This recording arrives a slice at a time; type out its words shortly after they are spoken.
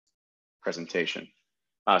presentation.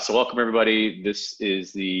 So welcome everybody. This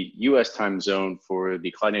is the US time zone for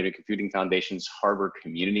the Cloud Native Computing Foundation's Harbor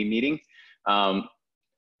Community Meeting.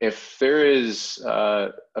 If there is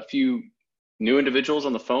a few new individuals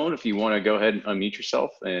on the phone, if you want to go ahead and unmute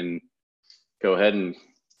yourself and go ahead and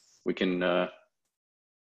we can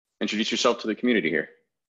introduce yourself to the community here.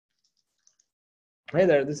 Hey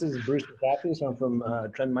there, this is Bruce McCaffrey. So I'm from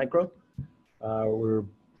Trend Micro. We're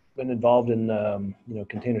been involved in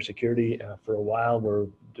container security for a while. We're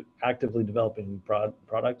actively developing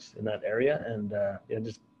products in that area, and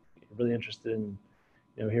just really interested in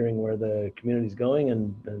hearing where the community is going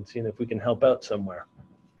and seeing if we can help out somewhere.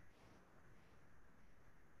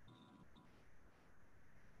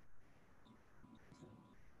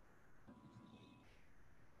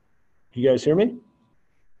 You guys hear me?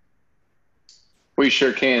 We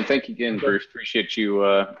sure can. Thank you again, Bruce. Appreciate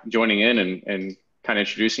you joining in and kind of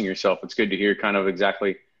introducing yourself. It's good to hear kind of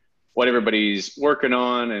exactly what everybody's working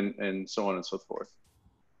on and so on and so forth.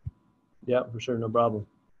 Yeah, for sure. No problem.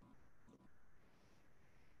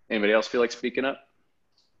 Anybody else feel like speaking up?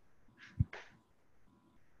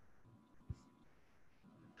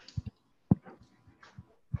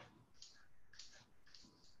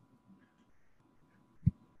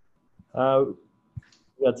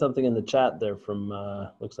 We got something in the chat there from,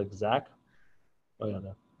 looks like Zach. Oh yeah,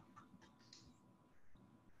 no.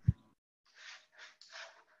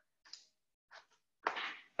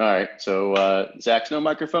 All right, so Zach's no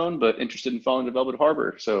microphone, but interested in following development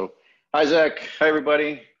Harbor. So hi, Zach. Hi,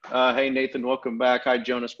 everybody. Hey, Nathan, welcome back. Hi,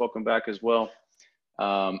 Jonas, welcome back as well.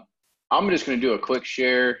 I'm just going to do a quick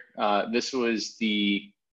share. This was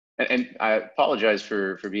and I apologize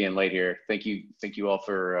for being late here. Thank you all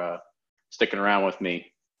for sticking around with me.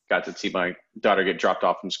 Got to see my daughter get dropped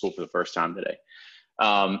off from school for the first time today.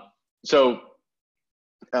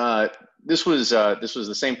 This was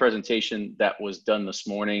the same presentation that was done this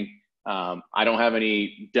morning. I don't have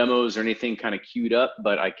any demos or anything kind of queued up,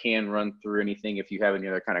 but I can run through anything if you have any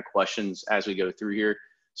other kind of questions as we go through here.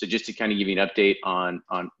 So just to kind of give you an update on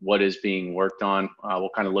what is being worked on, we'll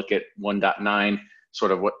kind of look at 1.9,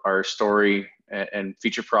 sort of what our story and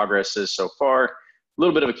feature progress is so far, a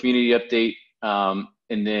little bit of a community update,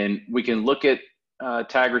 and then we can look at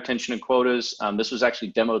tag retention and quotas. This was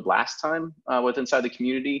actually demoed last time with Inside the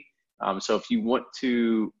Community. So if you want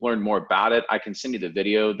to learn more about it, I can send you the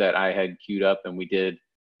video that I had queued up, and we did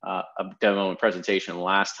a demo and presentation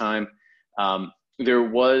last time. There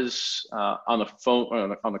was on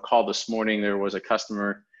the call this morning, there was a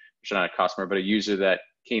customer, not a customer, but a user that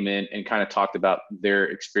came in and kind of talked about their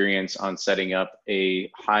experience on setting up a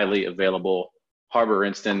highly available Harbor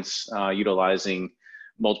instance utilizing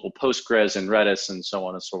multiple Postgres and Redis and so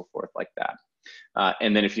on and so forth like that.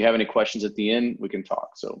 And then if you have any questions at the end, we can talk.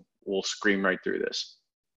 So we'll scream right through this.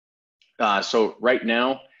 So right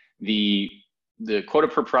now, the quota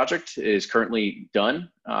per project is currently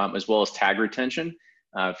done, as well as tag retention.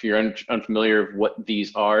 If you're unfamiliar with what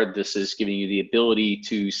these are, this is giving you the ability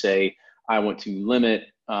to say, I want to limit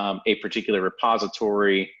a particular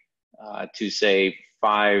repository to say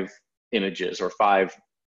 5 images or 5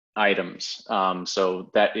 items.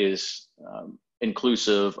 So that is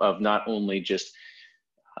inclusive of not only just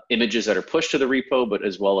images that are pushed to the repo, but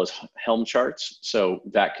as well as Helm charts. So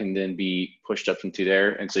that can then be pushed up into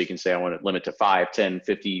there. And so you can say, I want to limit to 5, 10,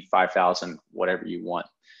 50, 5,000, whatever you want.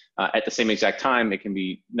 At the same exact time, it can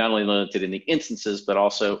be not only limited in the instances, but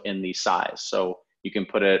also in the size. So you can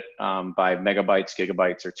put it by megabytes,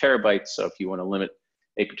 gigabytes, or terabytes. So if you want to limit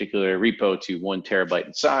a particular repo to 1 terabyte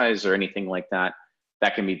in size or anything like that,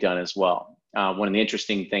 that can be done as well. One of the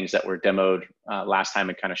interesting things that were demoed last time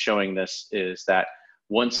and kind of showing this is that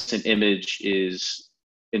once an image is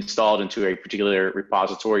installed into a particular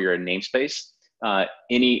repository or a namespace,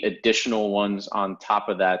 any additional ones on top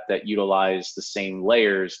of that that utilize the same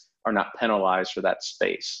layers are not penalized for that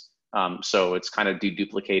space. So it's kind of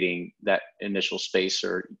deduplicating that initial space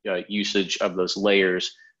or usage of those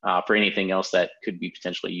layers for anything else that could be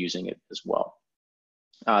potentially using it as well.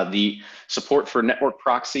 The support for network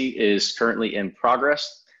proxy is currently in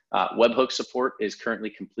progress. Webhook support is currently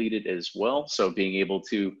completed as well. So being able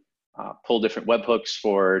to pull different webhooks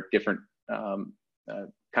for different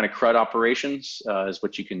kind of CRUD operations is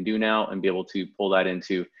what you can do now, and be able to pull that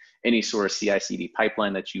into any sort of CI/CD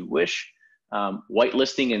pipeline that you wish.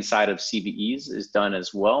 Whitelisting inside of CVEs is done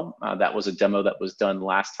as well. That was a demo that was done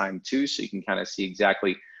last time too, so you can kind of see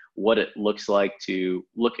exactly what it looks like to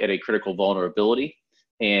look at a critical vulnerability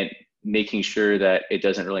and making sure that it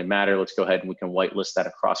doesn't really matter. Let's go ahead and we can whitelist that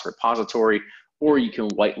across a repository, or you can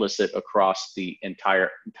whitelist it across the entire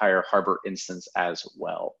Harbor instance as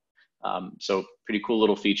well. So pretty cool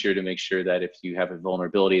little feature to make sure that if you have a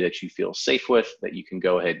vulnerability that you feel safe with, that you can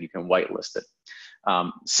go ahead, you can whitelist it.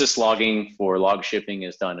 Syslogging for log shipping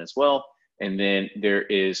is done as well. And then there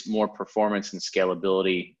is more performance and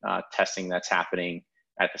scalability testing that's happening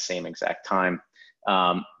at the same exact time.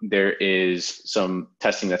 There is some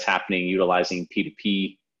testing that's happening utilizing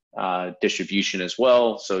P2P distribution as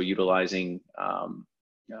well. So utilizing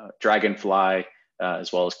Dragonfly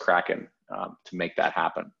as well as Kraken to make that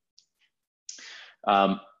happen.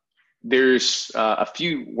 There's a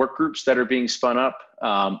few work groups that are being spun up.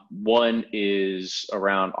 One is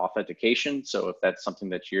around authentication. So if that's something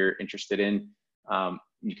that you're interested in,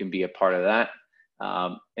 you can be a part of that.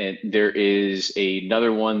 And there is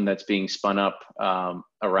another one that's being spun up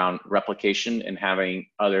around replication and having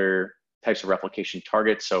other types of replication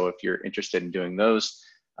targets. So if you're interested in doing those,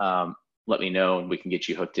 let me know and we can get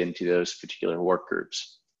you hooked into those particular work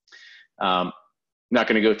groups. Not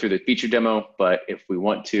going to go through the feature demo, but if we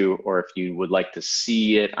want to, or if you would like to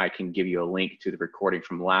see it, I can give you a link to the recording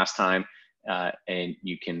from last time and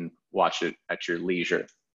you can watch it at your leisure.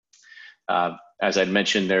 As I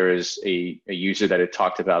mentioned, there is a user that had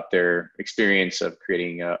talked about their experience of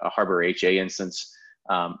creating a Harbor HA instance.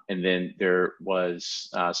 And then there was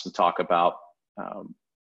some talk about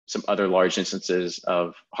some other large instances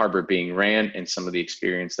of Harbor being ran and some of the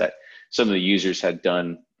experience that some of the users had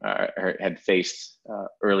done had faced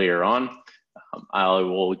earlier on. I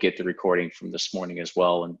will get the recording from this morning as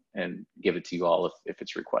well and give it to you all if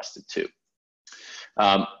it's requested too.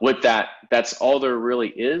 With that, that's all there really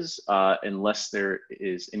is, unless there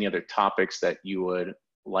is any other topics that you would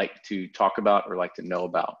like to talk about or like to know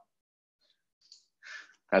about.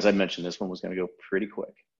 As I mentioned, this one was going to go pretty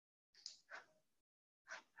quick.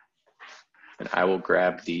 And I will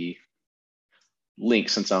grab the link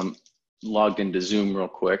since I'm logged into Zoom real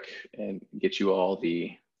quick and get you all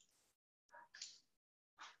the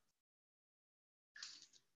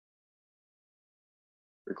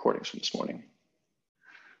recordings from this morning.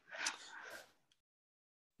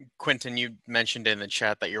 Quentin, you mentioned in the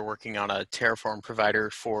chat that you're working on a Terraform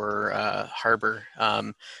provider for Harbor.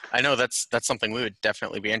 I know that's something we would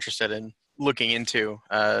definitely be interested in looking into,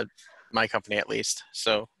 my company at least.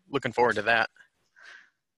 So looking forward to that.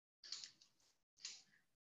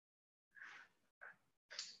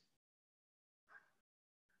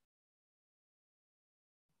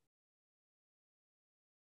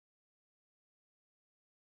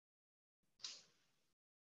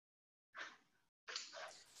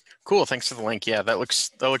 Cool, thanks for the link. Yeah, that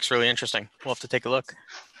looks really interesting. We'll have to take a look.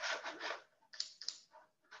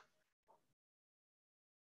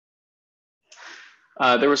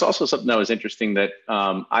 There was also something that was interesting that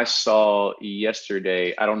I saw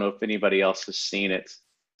yesterday. I don't know if anybody else has seen it,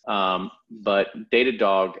 but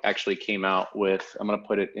Datadog actually came out with, I'm going to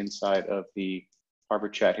put it inside of the Harbor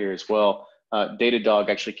chat here as well. Datadog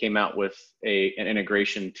actually came out with an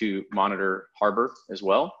integration to monitor Harbor as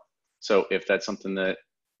well. So if that's something that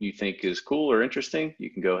you think is cool or interesting, you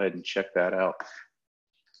can go ahead and check that out.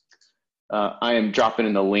 I am dropping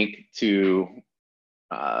in the link to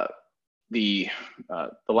the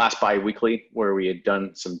last bi-weekly where we had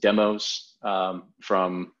done some demos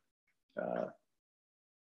from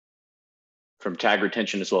tag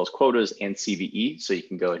retention as well as quotas and CVE. So you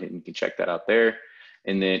can go ahead and you can check that out there.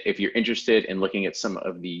 And then if you're interested in looking at some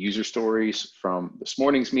of the user stories from this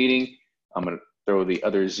morning's meeting, I'm going to throw the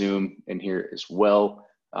other Zoom in here as well.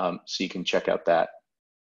 So you can check out that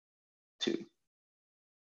too.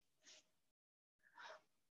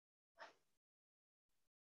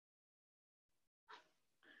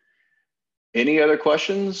 Any other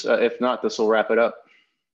questions? If not, this will wrap it up.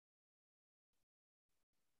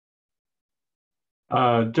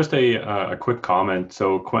 Just a quick comment.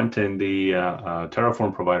 So Quentin, the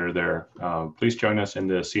Terraform provider there, please join us in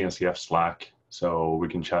the CNCF Slack so we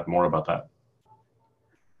can chat more about that.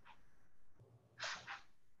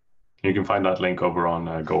 You can find that link over on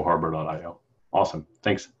goharbor.io. Awesome,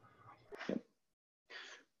 thanks.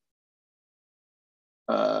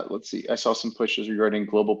 Let's see, I saw some pushes regarding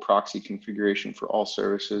global proxy configuration for all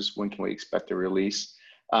services. When can we expect a release?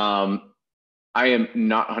 I am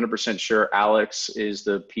not 100% sure. Alex is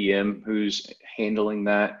the PM who's handling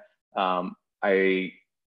that. I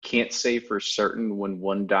can't say for certain when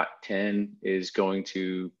 1.10 is going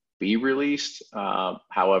to be released.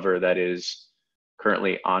 However, that is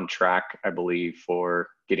currently on track, I believe, for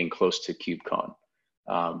getting close to KubeCon.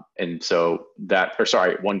 And so that, or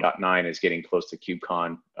sorry, 1.9 is getting close to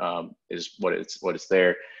KubeCon, is what it's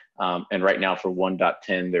there. And right now for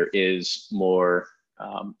 1.10, there is more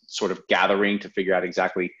sort of gathering to figure out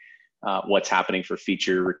exactly what's happening for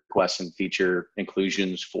feature requests and feature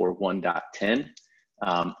inclusions for 1.10.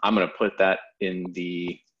 I'm going to put that in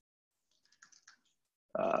the,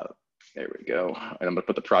 there we go. And I'm going to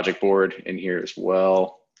put the project board in here as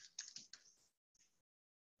well.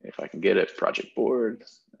 If I can get it, project board,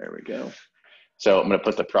 there we go. So I'm going to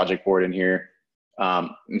put the project board in here. And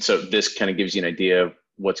so this kind of gives you an idea of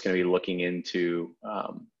what's going to be looking into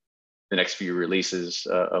the next few releases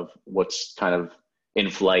of what's kind of in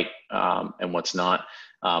flight and what's not.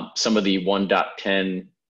 Some of the 1.10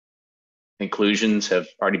 inclusions have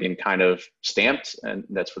already been kind of stamped, and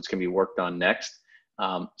that's what's going to be worked on next.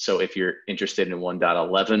 So if you're interested in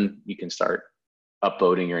 1.11, you can start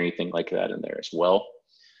upvoting or anything like that in there as well.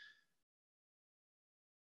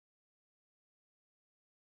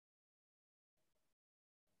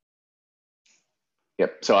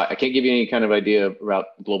 Yep. So I can't give you any kind of idea about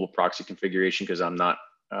global proxy configuration because I'm not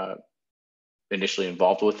initially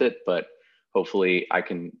involved with it, but hopefully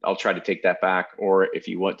I'll try to take that back. Or if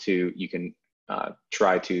you want to, you can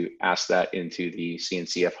try to ask that into the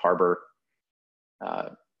CNCF Harbor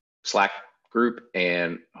Slack group,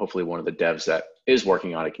 and hopefully one of the devs that is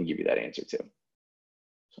working on it can give you that answer too.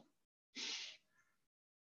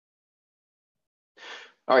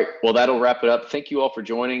 All right, well, that'll wrap it up. Thank you all for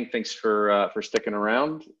joining. Thanks for sticking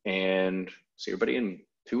around, and see everybody in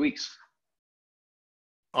 2 weeks.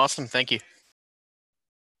 Awesome. Thank you.